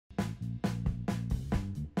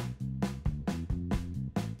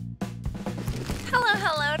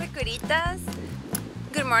señoritas.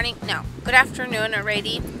 Good morning, no, good afternoon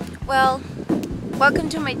already. Well, welcome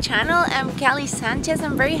to my channel. I'm Callie Sanchez.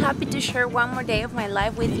 I'm very happy to share one more day of my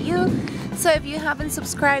life with you. So if you haven't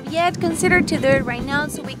subscribed yet, consider to do it right now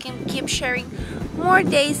so we can keep sharing more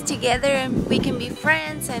days together and we can be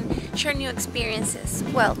friends and share new experiences.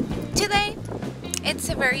 Well, today it's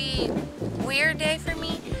a very weird day for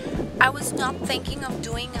me. I was not thinking of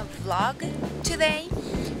doing a vlog today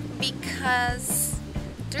because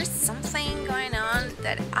there's something going on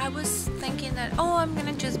that I was thinking that, oh, I'm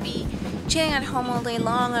gonna just be chilling at home all day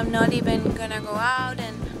long. I'm not even gonna go out.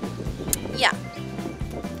 And yeah,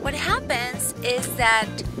 what happens is that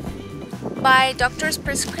by doctor's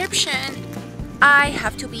prescription I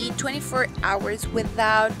have to be 24 hours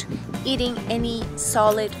without eating any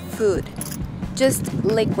solid food, just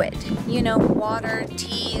liquid, you know, water,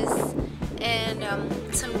 teas, and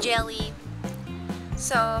some jelly.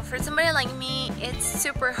 So for somebody like me, it's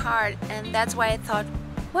super hard, and that's why I thought,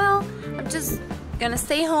 well, I'm just gonna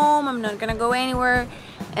stay home, I'm not gonna go anywhere,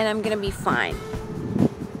 and I'm gonna be fine.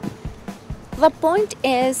 The point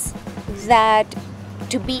is that,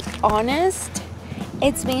 to be honest,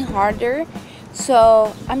 it's been harder,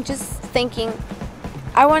 so I'm just thinking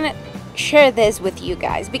I want to share this with you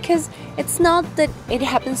guys, because it's not that it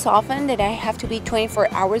happens often that I have to be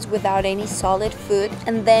 24 hours without any solid food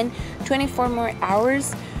and then 24 more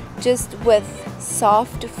hours just with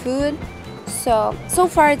soft food. So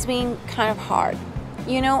far it's been kind of hard.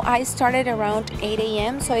 You know, I started around 8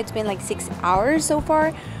 a.m. so it's been like 6 hours so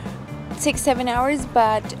far, 6-7 hours,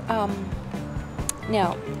 but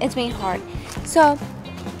no, it's been hard. So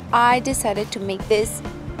I decided to make this,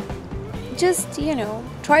 just, you know,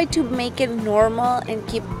 try to make it normal and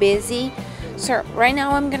keep busy. So right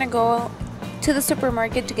now I'm gonna go to the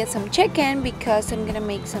supermarket to get some chicken because I'm gonna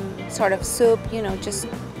make some sort of soup, you know, just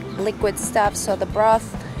liquid stuff, so the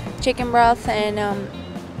broth, chicken broth,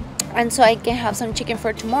 and so I can have some chicken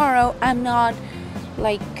for tomorrow. I'm not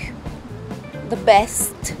like the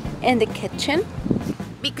best in the kitchen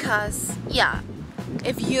because, yeah,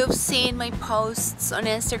 if you've seen my posts on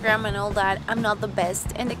Instagram and all that, I'm not the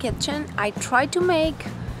best in the kitchen. I try to make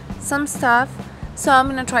some stuff, so I'm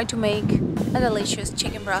gonna try to make a delicious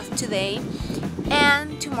chicken broth today,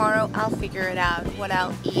 and tomorrow I'll figure it out what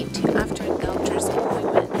I'll eat after the doctor's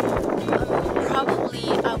appointment. Probably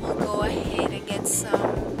I will go ahead and get some,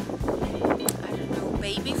 I don't know,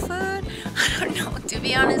 baby food? I don't know, to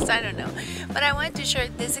be honest, I don't know. But I wanted to share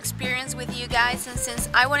this experience with you guys, and since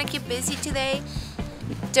I want to keep busy today,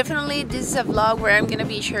 definitely this is a vlog where I'm gonna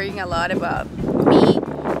be sharing a lot about me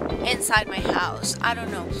inside my house. I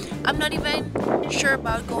don't know, I'm not even sure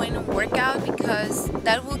about going to work out because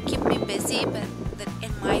that will keep me busy, but that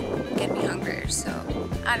it might get me hungrier, so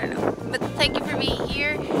I don't know. But thank you for being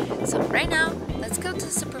here. So right now let's go to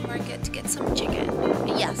the supermarket to get some chicken.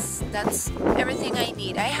 Yes, that's everything I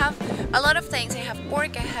need. I have a lot of things. I have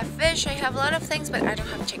pork, I have fish, I have a lot of things, but I don't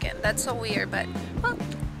have chicken. That's so weird, but well,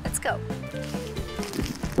 let's go.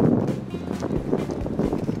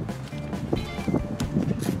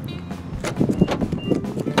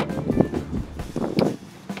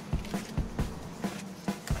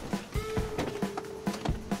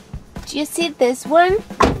 Do you see this one?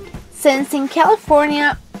 Since in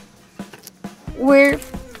California we're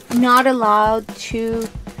not allowed to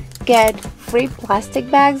get free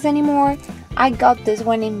plastic bags anymore, I got this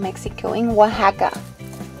one in Mexico, in Oaxaca.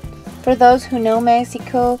 For those who know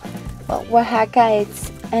Mexico, well, Oaxaca,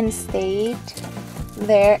 it's an state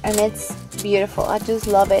there and it's beautiful. I just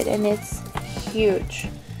love it, and it's huge.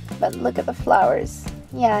 But look at the flowers.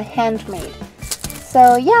 Yeah, handmade.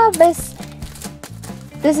 So yeah, this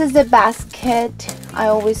is the basket I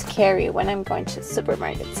always carry when I'm going to the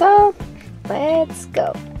supermarket. So let's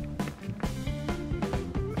go.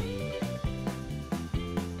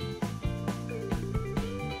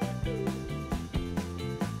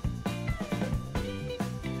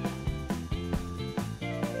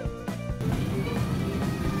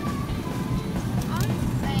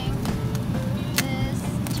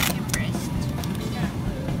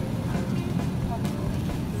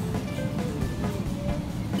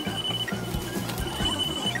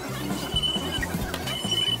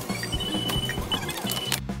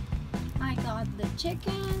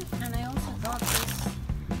 Chicken, and I also got this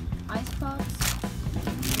ice pops.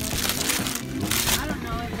 I don't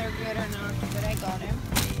know if they're good or not, but I got them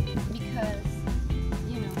because,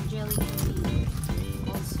 you know, jelly can be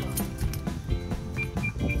also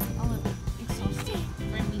a little bit exhausting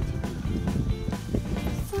for me to eat.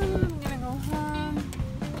 So I'm gonna go home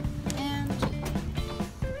and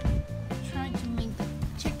try to make the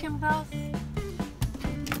chicken broth.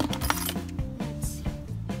 Let's see.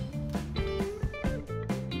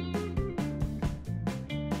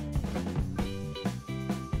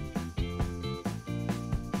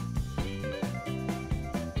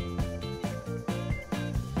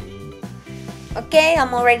 Okay,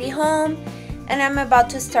 I'm already home and I'm about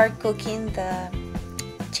to start cooking the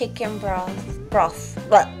chicken broth.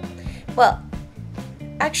 Well,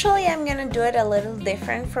 actually I'm gonna do it a little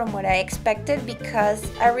different from what I expected because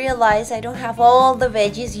I realized I don't have all the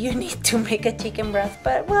veggies you need to make a chicken broth,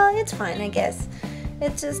 but well, it's fine, I guess.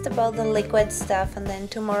 It's just about the liquid stuff, and then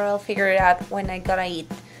tomorrow I'll figure it out when I gotta eat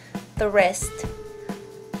the rest.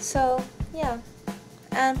 So yeah,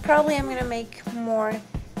 and probably I'm gonna make more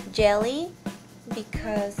jelly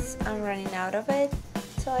because I'm running out of it,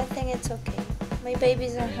 so I think it's okay. My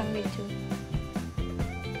babies are hungry too.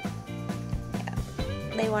 Yeah,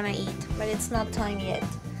 they want to eat, but it's not time yet.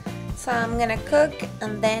 So I'm gonna cook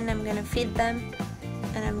and then I'm gonna feed them,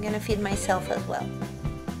 and I'm gonna feed myself as well.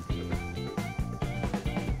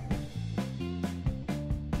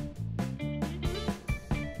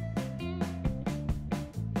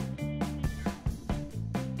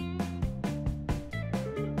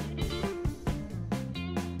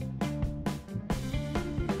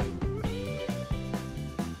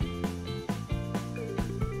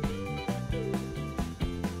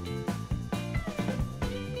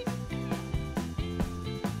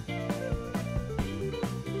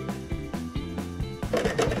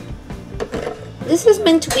 This is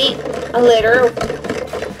meant to be a liter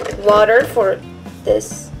of water for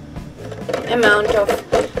this amount of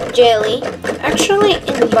jelly. Actually,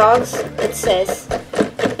 in the box it says,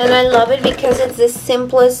 and I love it because it's the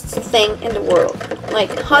simplest thing in the world.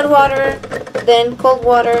 Like hot water, then cold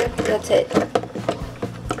water, that's it.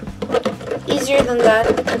 Easier than that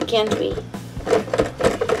it can't be.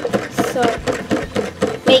 So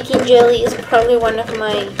making jelly is probably one of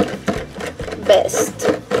my best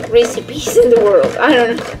recipes in the world. I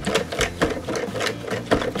don't know.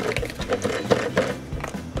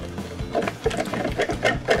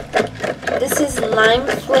 This is lime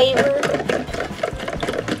flavor.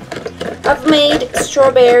 I've made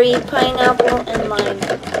strawberry, pineapple, and lime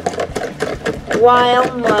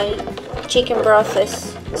while my chicken broth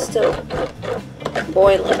is still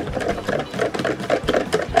boiling.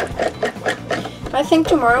 I think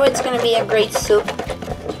tomorrow it's gonna be a great soup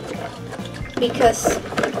because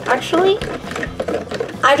actually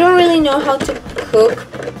I don't really know how to cook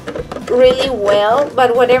really well,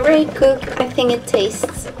 but whatever I cook I think it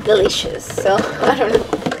tastes delicious, so I don't know.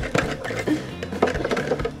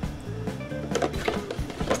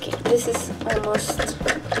 Okay, this is almost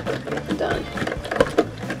done.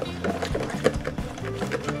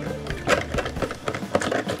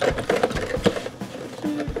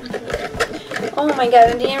 Oh my god,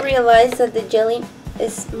 I didn't realize that the jelly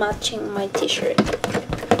is matching my t-shirt.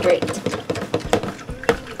 Great.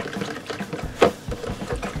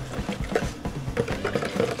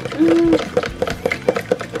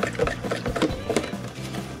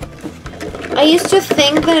 I used to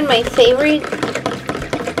think that my favorite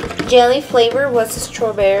jelly flavor was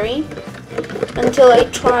strawberry until I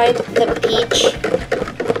tried the peach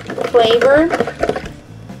flavor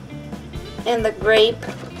and the grape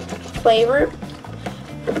flavor,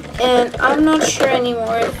 and I'm not sure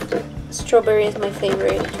anymore if strawberry is my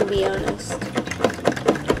favorite, to be honest.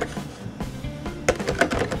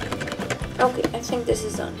 Okay, I think this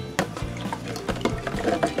is done.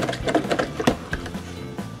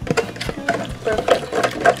 Perfect.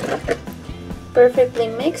 Perfectly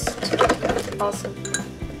mixed. Awesome.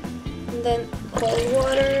 And then cold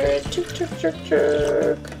water. Chuk, chuk, chuk,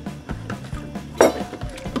 chuk.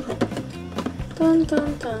 Dun,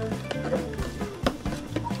 dun, dun.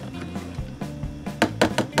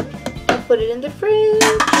 Put it in the fridge,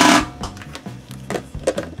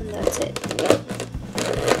 and that's it.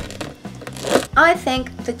 I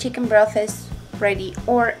think the chicken broth is ready,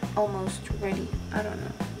 or almost ready. I don't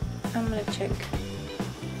know. I'm gonna check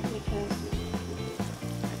because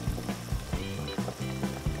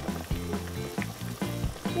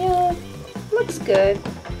yeah, looks good.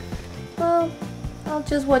 Well, I'll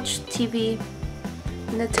just watch TV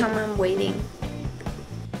in the time I'm waiting.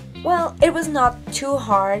 Well, it was not too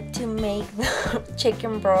hard to make the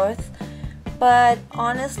chicken broth, but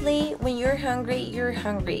honestly, when you're hungry, you're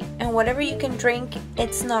hungry, and whatever you can drink,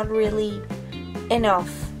 it's not really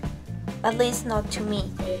enough, at least not to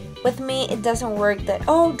me. With me, it doesn't work that,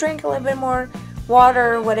 oh, drink a little bit more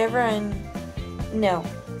water or whatever, and no,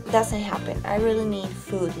 it doesn't happen. I really need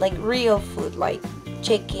food, like real food, like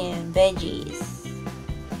chicken, veggies,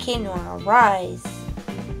 quinoa, rice,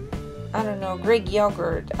 I don't know, Greek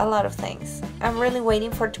yogurt, a lot of things. I'm really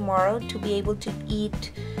waiting for tomorrow to be able to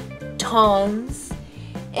eat tons.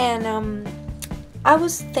 And I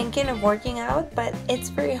was thinking of working out, but it's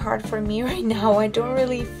very hard for me right now. I don't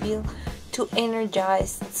really feel too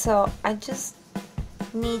energized, so I just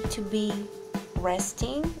need to be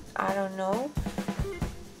resting. I don't know.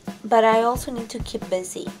 But I also need to keep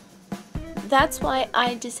busy. That's why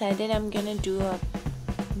I decided I'm gonna do a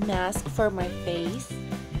mask for my face.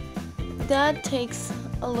 That takes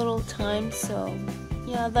a little time, so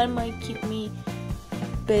yeah, that might keep me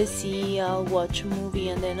busy. I'll watch a movie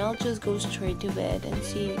and then I'll just go straight to bed and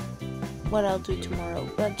see what I'll do tomorrow.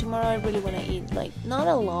 But tomorrow I really want to eat, like, not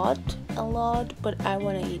a lot, but I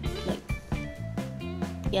want to eat, like,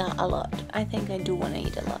 yeah, a lot. I think I do want to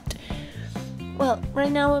eat a lot. Well,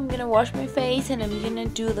 right now I'm gonna wash my face and I'm gonna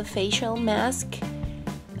do the facial mask.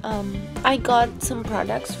 I got some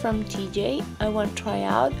products from TJ I want to try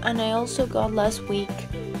out, and I also got last week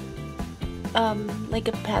like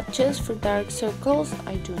a patches for dark circles.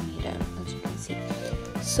 I do need them, as you can see.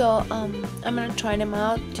 So I'm gonna try them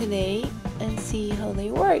out today and see how they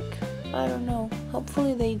work. I don't know,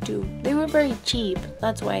 hopefully they do. They were very cheap,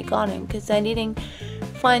 that's why I got them, because I didn't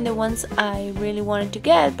find the ones I really wanted to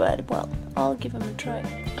get, but well, I'll give them a try.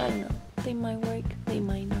 I don't know, they might work, they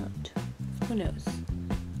might not, who knows.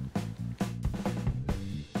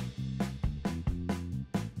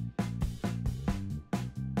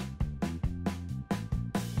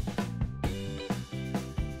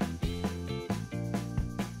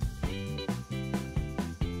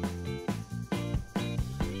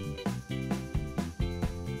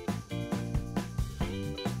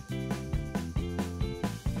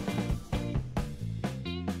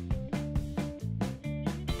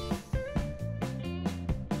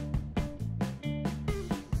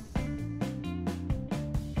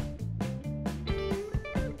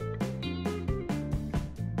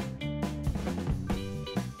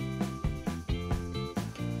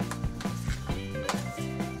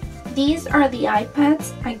 These are the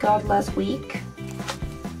iPads I got last week,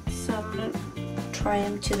 so I'm gonna try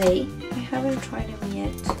them today. I haven't tried them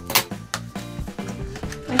yet.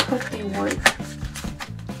 I hope they work.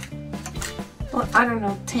 Well, I don't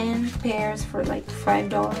know, 10 pairs for like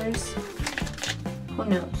 $5. Who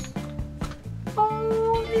knows?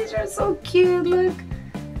 Oh, these are so cute, look.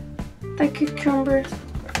 The cucumber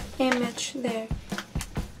image there.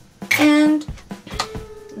 And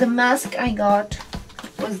the mask I got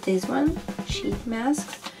was this one, sheet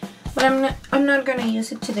mask, but I'm not gonna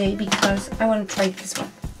use it today because I want to try this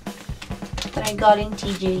one that I got in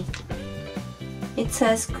TJ. It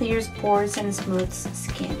says clears pores and smooths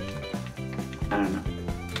skin. I don't know,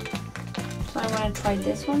 so I want to try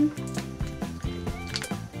this one.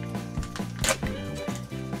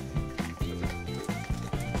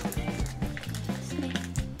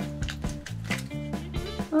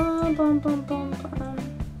 Oh, bum, bum, bum, bum.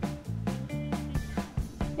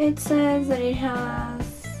 It says that it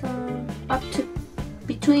has up to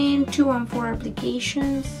between 2 and 4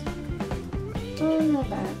 applications. Oh, not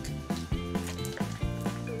bad.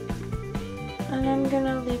 And I'm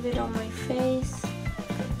gonna leave it on my face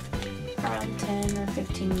around 10 or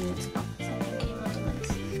 15 minutes. Oh, something came out of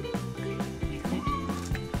this. Okay.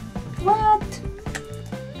 What?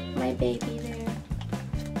 My baby there.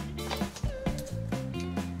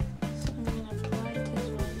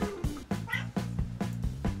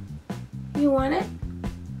 You want it?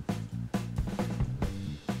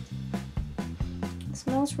 It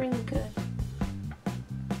smells really good.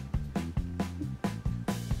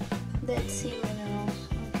 Let's see my nose.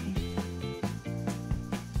 Okay.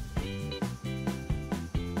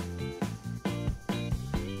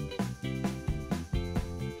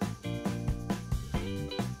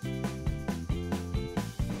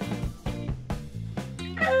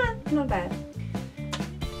 Ah, not bad.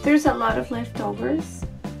 There's a lot of leftovers.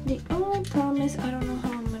 Oh, promise, I don't know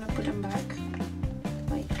how I'm gonna put them back.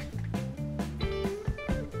 Like,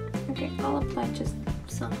 okay, I'll apply just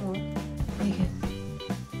some more. Okay.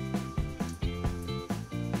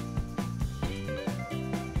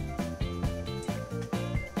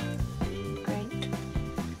 Great.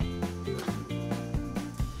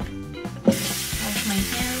 Wash my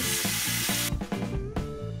hands.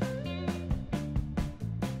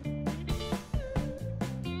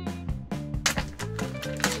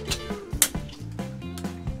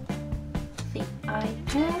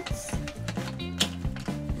 iPads.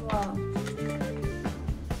 Wow.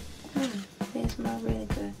 They smell really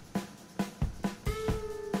good.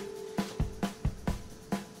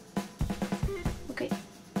 Okay.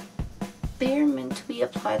 They're meant to be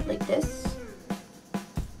applied like this.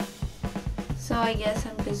 So I guess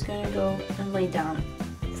I'm just gonna go and lay down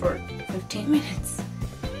for 15 minutes.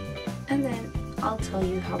 And then I'll tell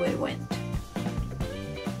you how it went.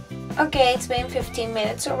 Okay, it's been 15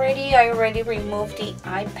 minutes already. I already removed the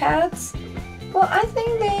iPads. Well, I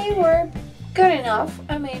think they were good enough.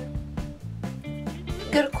 I mean,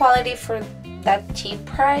 good quality for that cheap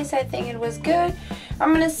price. I think it was good.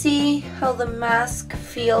 I'm gonna see how the mask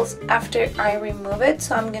feels after I remove it,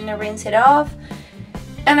 so I'm gonna rinse it off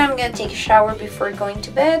and I'm gonna take a shower before going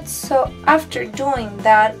to bed. So after doing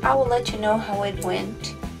that, I will let you know how it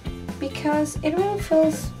went, because it really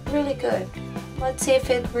feels really good. Let's see if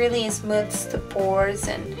it really smooths the pores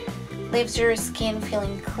and leaves your skin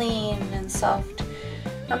feeling clean and soft.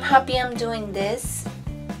 I'm happy I'm doing this,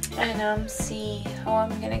 and see how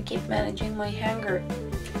I'm gonna keep managing my hanger.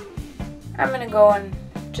 I'm gonna go and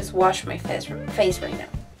just wash my face right now.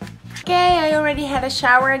 Okay, I already had a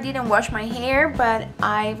shower. I didn't wash my hair, but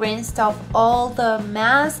I rinsed off all the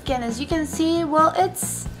mask, and as you can see, well,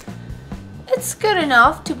 it's good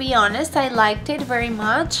enough, to be honest. I liked it very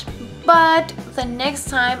much, but the next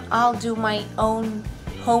time I'll do my own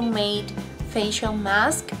homemade facial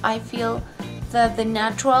mask. I feel that the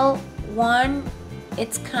natural one,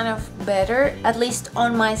 it's kind of better, at least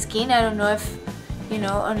on my skin. I don't know if, you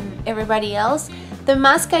know, on everybody else. The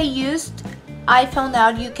mask I used, I found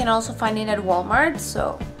out you can also find it at Walmart,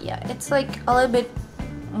 so yeah, it's like a little bit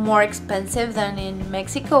more expensive than in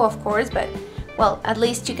Mexico, of course, but well, at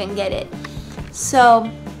least you can get it. So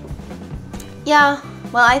yeah,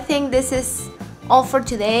 well, I think this is all for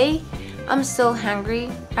today. I'm still hungry.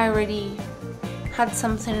 I already had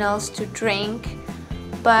something else to drink,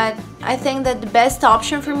 but I think that the best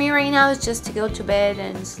option for me right now is just to go to bed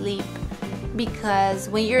and sleep, because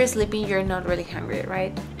when you're sleeping, you're not really hungry,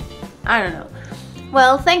 right? I don't know.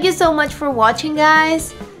 Well, thank you so much for watching,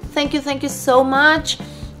 guys. Thank you so much.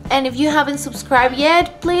 And if you haven't subscribed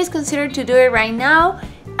yet, please consider to do it right now.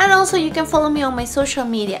 And also, you can follow me on my social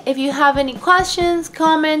media. If you have any questions,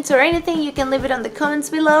 comments, or anything, you can leave it on the comments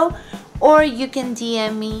below, or you can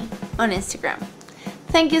DM me on Instagram.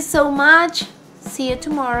 Thank you so much. See you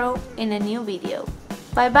tomorrow in a new video.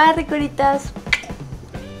 Bye bye, Ricoritas.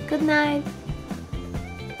 Good night.